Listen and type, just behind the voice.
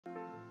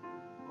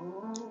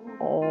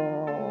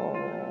Oh,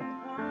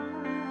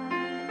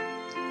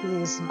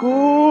 he's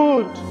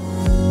good.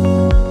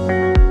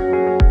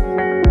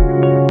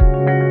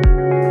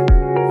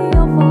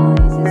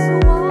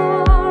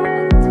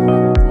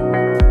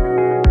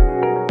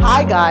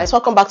 Hi guys,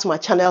 welcome back to my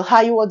channel.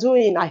 How you are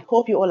doing? I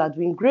hope you all are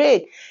doing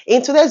great.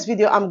 In today's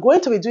video, I'm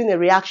going to be doing a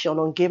reaction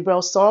on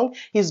Gabriel's song.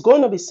 He's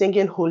going to be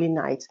singing Holy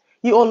Night.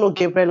 You all know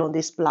Gabriel on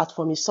this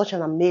platform. He's such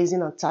an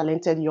amazing and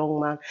talented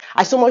young man.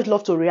 I so much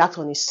love to react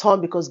on his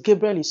song because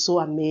Gabriel is so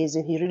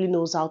amazing. He really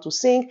knows how to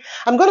sing.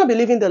 I'm going to be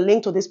leaving the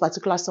link to this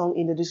particular song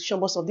in the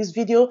description box of this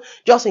video,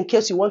 just in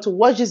case you want to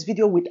watch this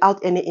video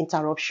without any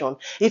interruption.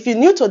 If you're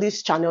new to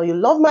this channel, you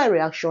love my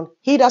reaction,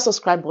 hit that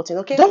subscribe button,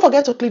 okay? Don't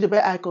forget to click the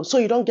bell icon so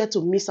you don't get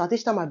to miss out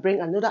each time I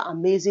bring another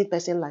amazing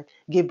person like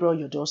Gabriel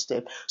your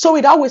doorstep. So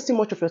without wasting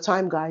much of your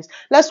time, guys,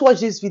 let's watch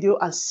this video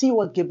and see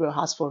what Gabriel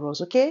has for us,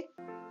 okay?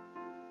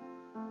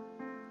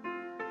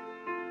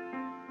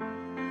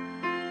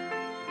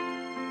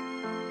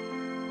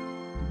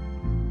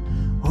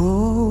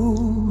 Oh,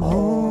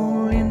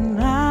 holy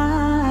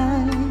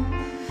night,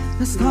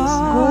 the stars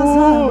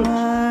are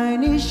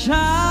brightly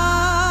shining.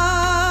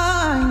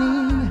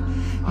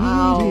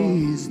 Wow. It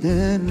is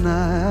the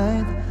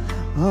night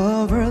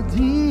of our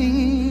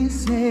dear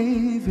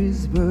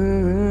Savior's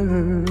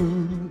birth.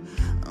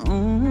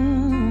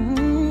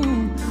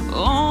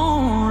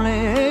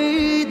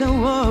 Only the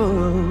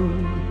world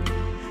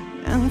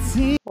and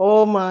see.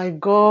 Oh my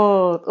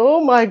God,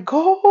 oh my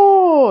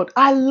God.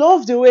 I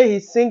love the way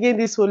he's singing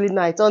this Holy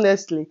Night,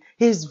 honestly.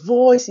 His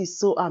voice is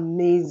so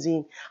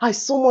amazing. I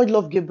so much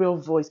love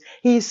Gabriel's voice.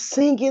 He's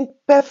singing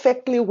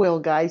perfectly well,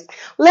 guys.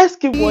 Let's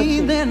keep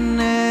watching.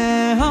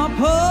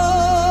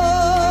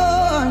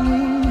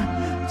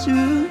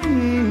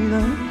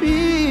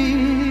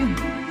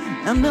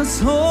 And the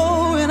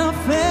soul in a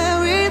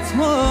fairy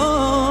tale,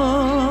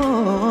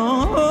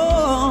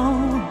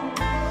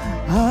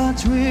 a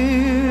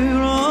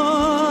thrill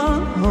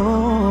on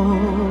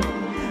hope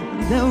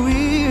that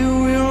we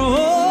will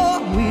all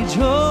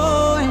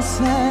rejoice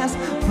as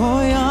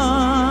for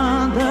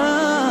yonder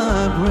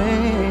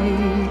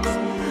breaks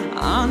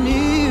a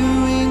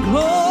new and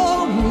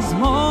glorious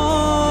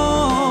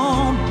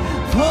morn.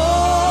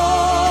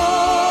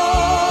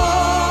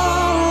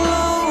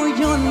 Follow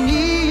your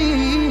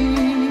need.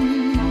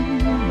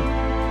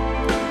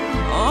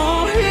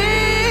 Oh, hear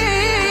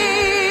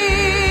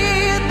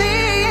the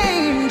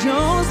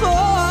angels'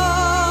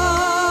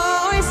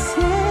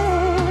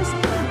 voices.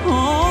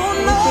 Oh,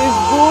 This is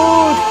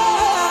good.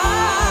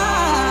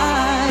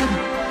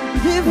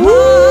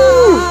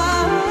 divine.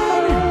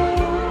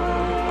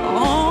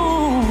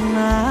 All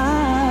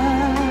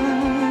night,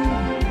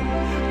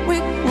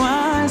 when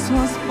Christ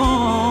was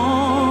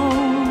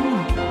born.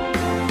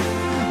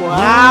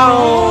 Wow.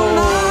 All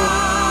night,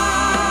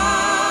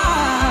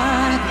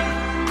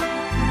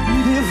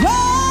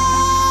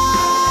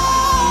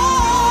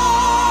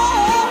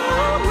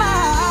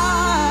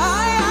 divine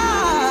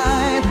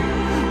night,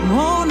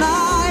 all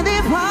night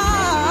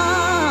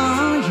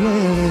divine,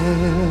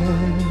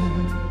 yeah.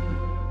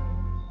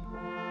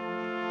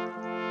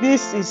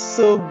 This is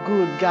so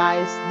good,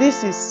 guys.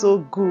 This is so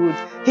good.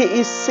 He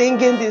is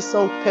singing this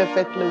song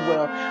perfectly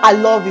well. I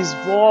love his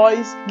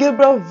voice.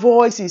 Gabriel's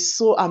voice is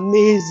so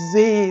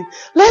amazing.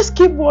 Let's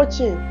keep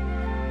watching.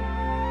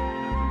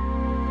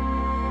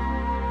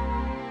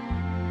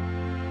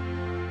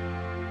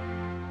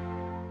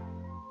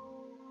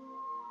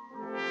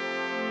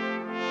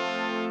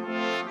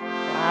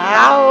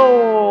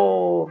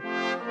 Wow.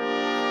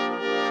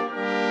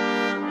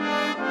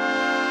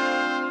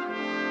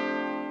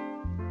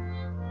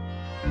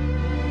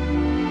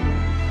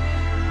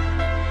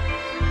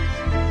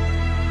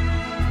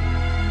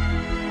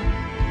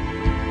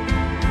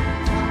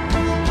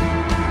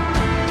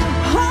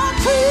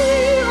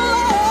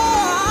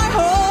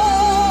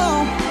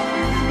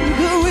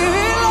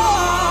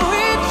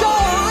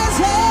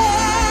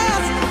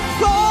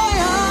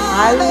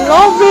 I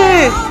love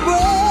it.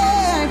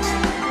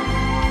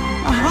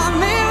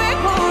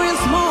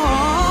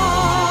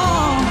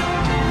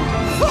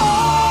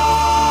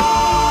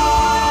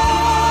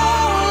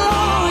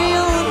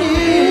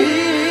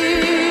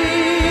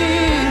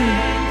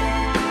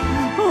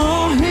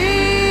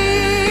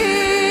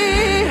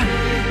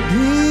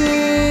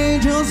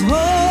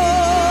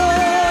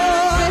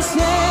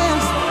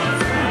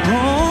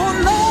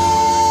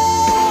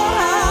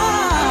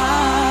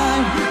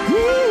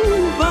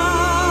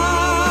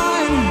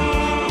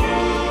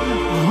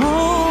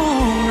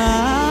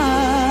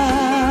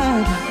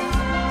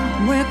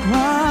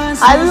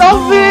 I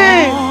love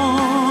it.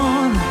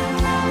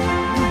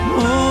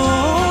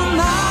 All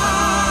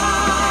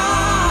night,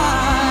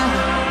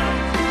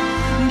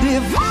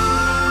 divine.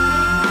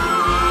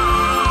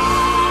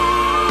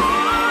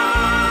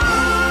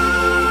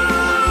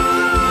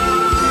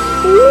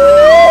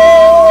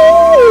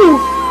 Woo!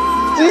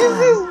 This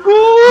is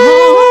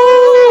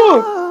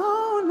good.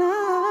 All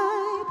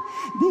night,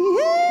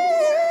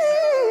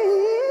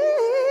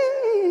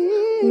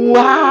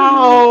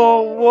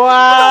 Wow!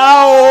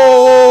 Wow!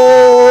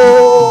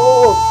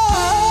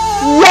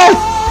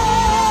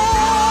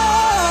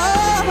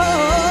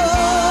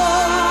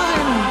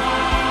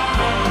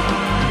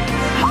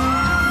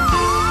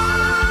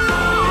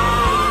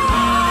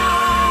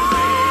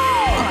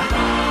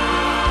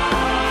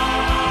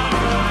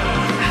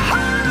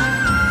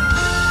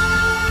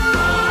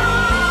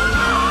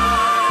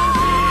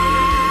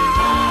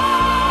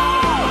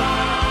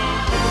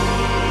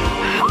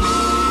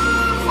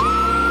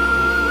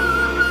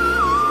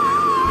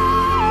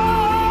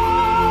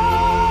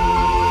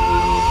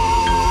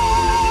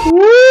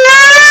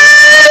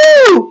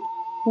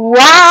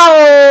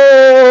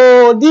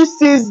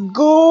 this is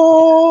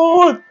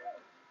good.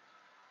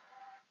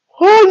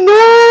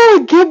 Oh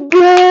no,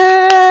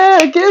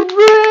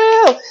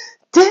 Gabriel,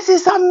 this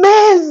is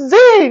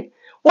amazing.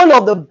 One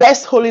of the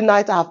best Holy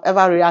Night I've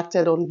ever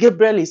reacted on.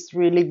 Gabriel is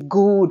really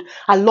good.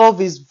 I love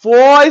his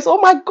voice. Oh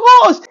my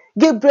gosh,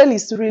 Gabriel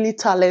is really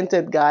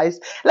talented, guys.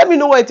 Let me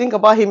know what you think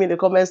about him in the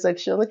comment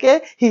section,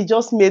 okay? He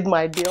just made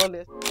my day,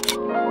 honestly.